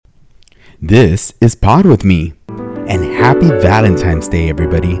This is Pod With Me. And happy Valentine's Day,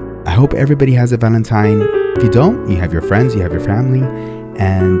 everybody. I hope everybody has a Valentine. If you don't, you have your friends, you have your family,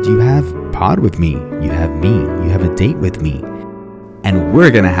 and you have Pod With Me. You have me. You have a date with me. And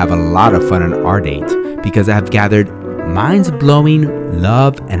we're going to have a lot of fun on our date because I have gathered mind-blowing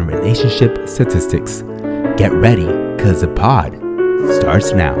love and relationship statistics. Get ready, because the pod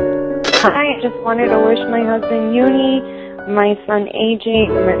starts now. Hi, I just wanted to wish my husband Uni, my son AJ,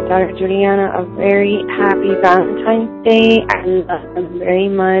 and my daughter Juliana a very happy Valentine's Day. I love them very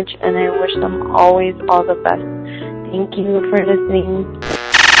much, and I wish them always all the best. Thank you for listening.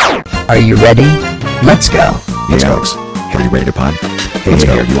 Are you ready? Let's go. Hey, Alex. Are you ready to pod? Hey, let's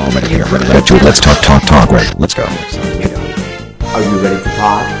go. Are you all ready? Let's talk. Right. Let's go. Are you ready to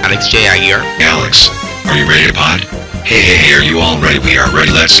pod? Alex J. Aguirre. Alex, are you ready to pod? Hey, are you all ready? We are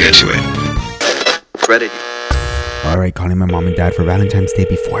ready. Let's get to it. Ready. Alright, calling my mom and dad for Valentine's Day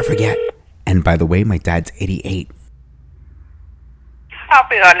before I forget. And by the way, my dad's 88.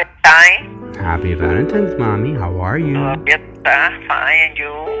 Happy Valentine. Happy Valentine's, Mommy. How are you? Yes, fine, and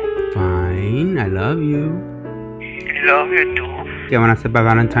you? Fine, I love you. Love you too. ¿Qué van a hacer para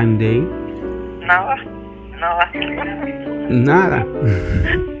Valentine's Day? Nada. Nada.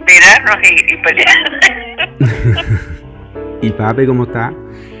 Tirarnos y pelear. ¿Y papi cómo está?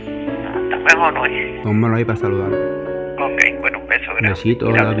 Está mejor hoy. Pónmelo ahí para saludarlo. Ok, bueno, un beso. Besito,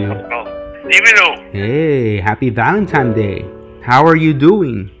 Gracias love you. por todo. Dímelo. Hey, happy Valentine's Day. How are you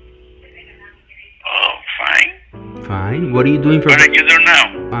doing? Oh, fine. Fine. What are you doing for... What are you doing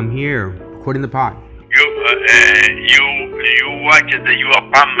now? I'm here, recording the pod. You watch your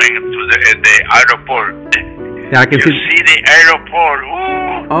apartment to the airport. Yeah, I can you see the airport.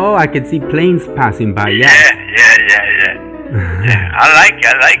 Ooh. Oh, I can see planes passing by, yeah. Yeah. I like it.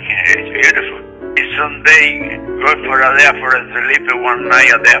 It's beautiful. It's someday go for a day for a sleep one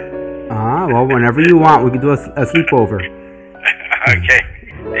night there. Ah, well, whenever you want, we can do a sleepover. Okay.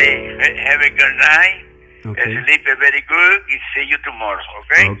 Hey, have a good night. Okay. Sleep very good. See you tomorrow,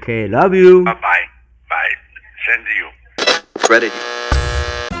 okay? Okay, love you. Bye. Send you. Ready.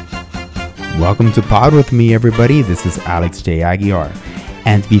 Welcome to Pod With Me, everybody. This is Alex J. Aguirre.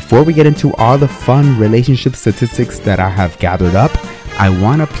 And before we get into all the fun relationship statistics that I have gathered up, I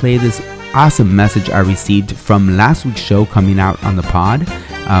want to play this awesome message I received from last week's show coming out on the pod.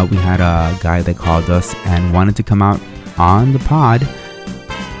 We had a guy that called us and wanted to come out on the pod,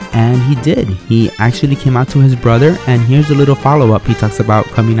 and he did. He actually came out to his brother, and here's a little follow-up. He talks about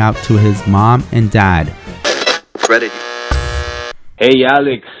coming out to his mom and dad. Ready. Hey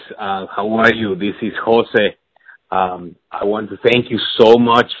Alex, how are you? This is Jose. I want to thank you so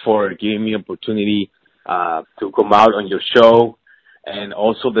much for giving me the opportunity to come out on your show, and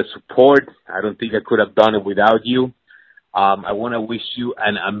also the support. I don't think I could have done it without you. I want to wish you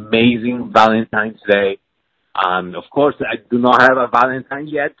an amazing Valentine's Day. Of course, I do not have a Valentine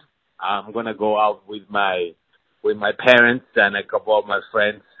yet. I'm gonna go out with my parents and a couple of my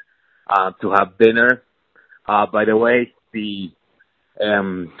friends to have dinner. By the way, the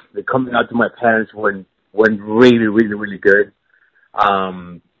coming out to my parents went really good.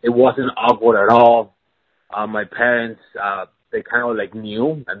 It wasn't awkward at all. My parents they kind of like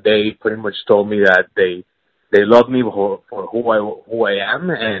knew, and they pretty much told me that they love me for who I am,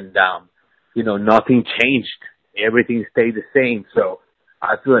 and nothing changed. Everything stayed the same. So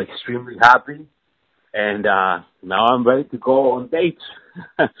I feel extremely happy, and now I'm ready to go on dates.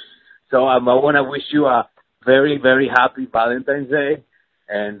 So I want to wish you a very, very happy Valentine's Day,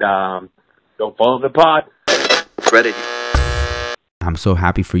 and don't follow the pod. Ready. I'm so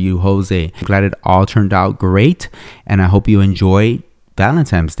happy for you, Jose. I'm glad it all turned out great, and I hope you enjoy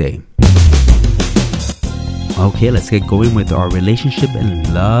Valentine's Day. Okay, let's get going with our relationship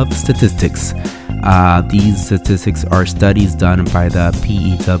and love statistics. These statistics are studies done by the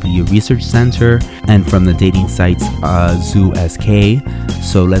PEW Research Center and from the dating sites ZooSK.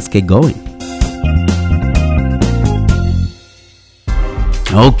 So let's get going.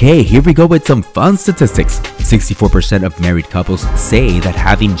 Okay, here we go with some fun statistics. 64% of married couples say that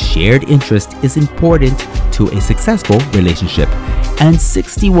having shared interest is important to a successful relationship, and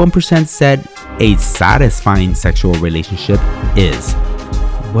 61% said a satisfying sexual relationship is.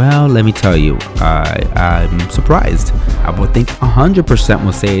 Well, let me tell you, I'm surprised. I would think 100%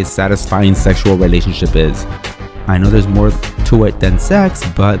 will say a satisfying sexual relationship is. I know there's more to it than sex,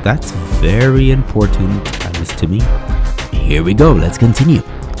 but that's very important, at least to me. Here we go, let's continue.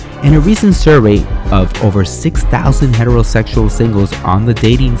 In a recent survey of over 6,000 heterosexual singles on the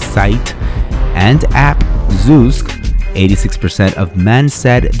dating site and app Zoosk, 86% of men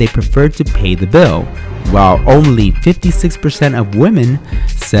said they preferred to pay the bill, while only 56% of women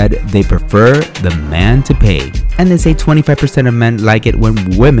said they prefer the man to pay. And they say 25% of men like it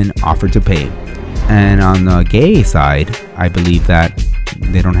when women offer to pay. And on the gay side, I believe that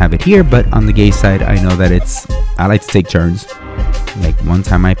they don't have it here, but on the gay side, I know that I like to take turns. Like one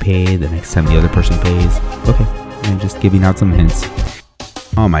time I pay, the next time the other person pays. Okay, I'm just giving out some hints.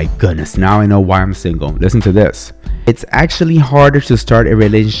 Oh my goodness, now I know why I'm single. Listen to this. It's actually harder to start a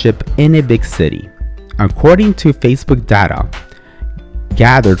relationship in a big city. According to Facebook data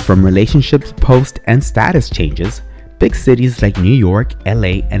gathered from relationships post and status changes, big cities like New York,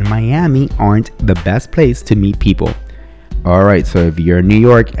 LA, and Miami aren't the best place to meet people. Alright, so if you're in New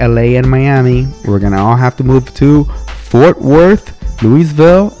York, LA, and Miami, we're gonna all have to move to Fort Worth,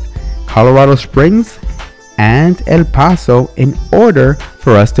 Louisville, Colorado Springs, and El Paso in order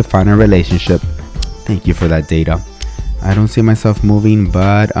for us to find a relationship. Thank you for that data. I don't see myself moving,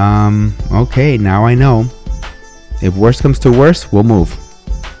 but okay, now I know. If worse comes to worse, we'll move.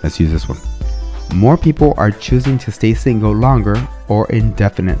 Let's use this one. More people are choosing to stay single longer or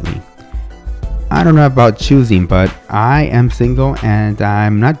indefinitely. I don't know about choosing, but I am single and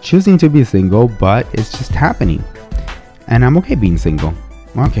I'm not choosing to be single, but it's just happening. And I'm okay being single.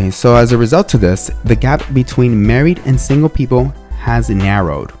 Okay, so as a result of this, the gap between married and single people has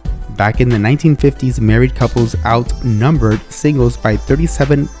narrowed. Back in the 1950s, married couples outnumbered singles by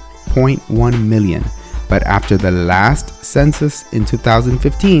 37.1 million. But after the last census in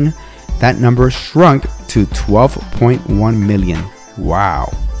 2015, that number shrunk to 12.1 million.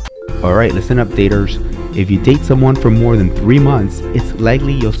 Wow. Alright, listen up, daters. If you date someone for more than 3 months, it's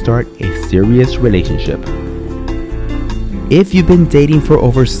likely you'll start a serious relationship. If you've been dating for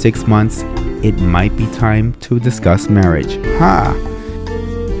over 6 months, it might be time to discuss marriage.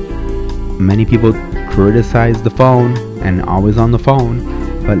 Many people criticize the phone and always on the phone,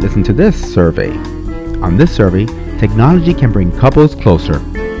 but listen to this survey. On this survey, technology can bring couples closer.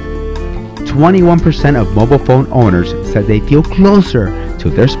 21% of mobile phone owners said they feel closer to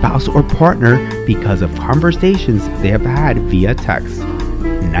their spouse or partner because of conversations they have had via text.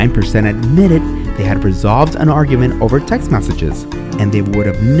 9% admitted they had resolved an argument over text messages, and they would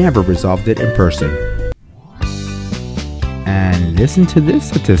have never resolved it in person. And listen to this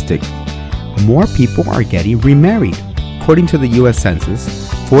statistic. More people are getting remarried. According to the US Census,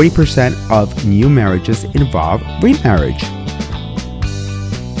 40% of new marriages involve remarriage.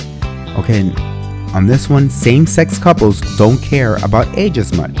 Okay, on this one, same-sex couples don't care about age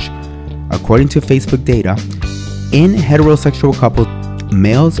as much. According to Facebook data, in heterosexual couples,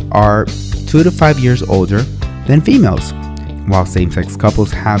 males are 2 to 5 years older than females, while same-sex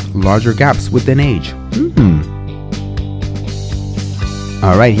couples have larger gaps within age.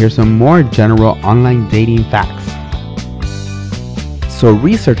 Alright, here's some more general online dating facts. So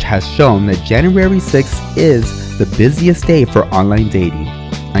research has shown that January 6th is the busiest day for online dating.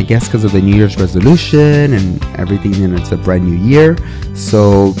 I guess because of the New Year's resolution and everything, and it's a brand new year.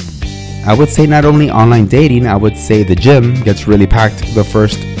 So I would say not only online dating, I would say the gym gets really packed the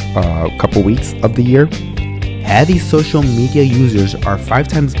first couple weeks of the year. Heavy social media users are 5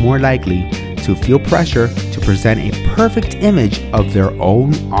 times more likely to feel pressure to present a perfect image of their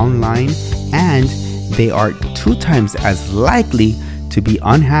own online, and they are 2 times as likely to be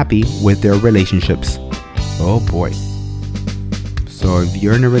unhappy with their relationships. Oh boy. So if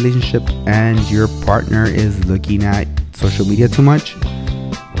you're in a relationship and your partner is looking at social media too much,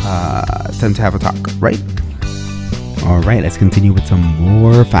 time to have a talk, right? Alright, let's continue with some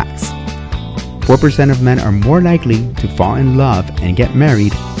more facts. 4% of men are more likely to fall in love and get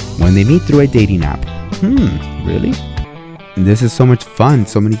married when they meet through a dating app. Really? This is so much fun,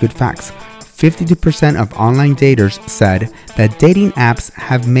 so many good facts. 52% of online daters said that dating apps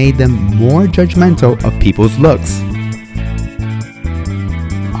have made them more judgmental of people's looks.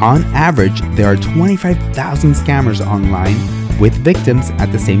 On average, there are 25,000 scammers online with victims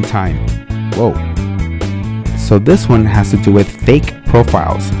at the same time. Whoa. So this one has to do with fake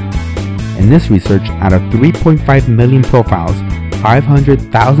profiles. In this research, out of 3.5 million profiles,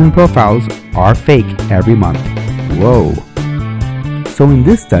 500,000 profiles are fake every month. Whoa. So in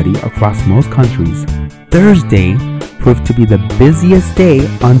this study across most countries, Thursday proved to be the busiest day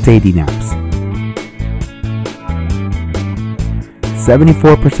on dating apps.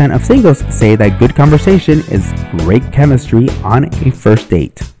 74% of singles say that good conversation is great chemistry on a first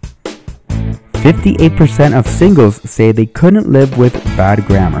date. 58% of singles say they couldn't live with bad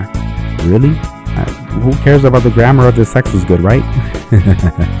grammar. Really? Who cares about the grammar if the sex is good, right?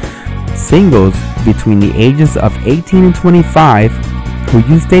 Singles between the ages of 18 and 25 who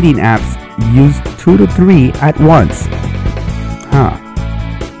use dating apps use 2 to 3 at once.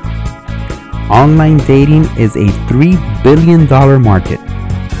 online dating is a $3 billion market.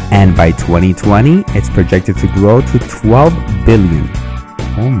 And by 2020, it's projected to grow to $12 billion.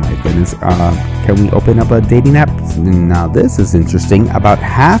 Oh my goodness. Can we open up a dating app? Now this is interesting. About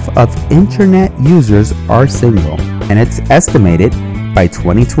half of internet users are single. And it's estimated by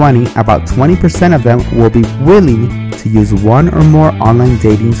 2020, about 20% of them will be willing to use one or more online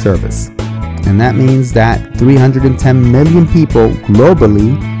dating service. And that means that 310 million people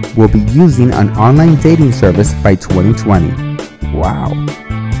globally will be using an online dating service by 2020. Wow.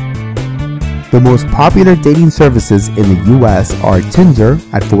 The most popular dating services in the US are Tinder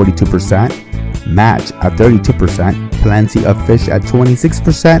at 42%, Match at 32%, Plenty of Fish at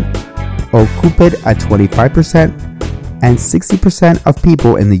 26%, OkCupid at 25%, and 60% of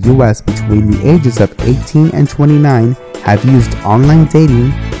people in the US between the ages of 18 and 29 have used online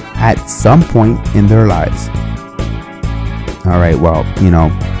dating at some point in their lives. Alright, well,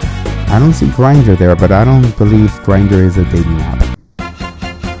 I don't see Grindr there, but I don't believe Grindr is a dating app.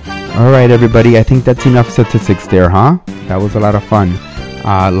 Alright, everybody, I think that's enough statistics there, huh? That was a lot of fun.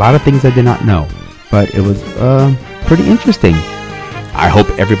 A lot of things I did not know, but it was pretty interesting. I hope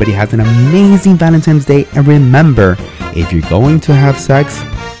everybody has an amazing Valentine's Day, and remember, if you're going to have sex,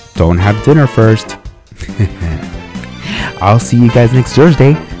 don't have dinner first. I'll see you guys next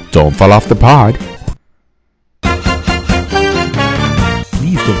Thursday. Don't fall off the pod.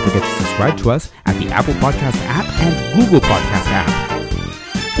 Please don't forget to subscribe to us at the Apple Podcast app and Google Podcast app.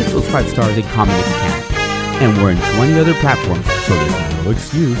 Hit those 5 stars and comment if you can. And we're in 20 other platforms, so there's no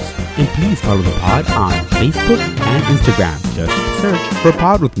excuse. And please follow the pod on Facebook and Instagram. Just search for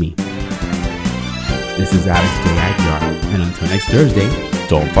Pod With Me. This is Alex J. Aguiar, and until next Thursday,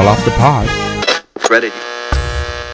 don't fall off the pod. Credit.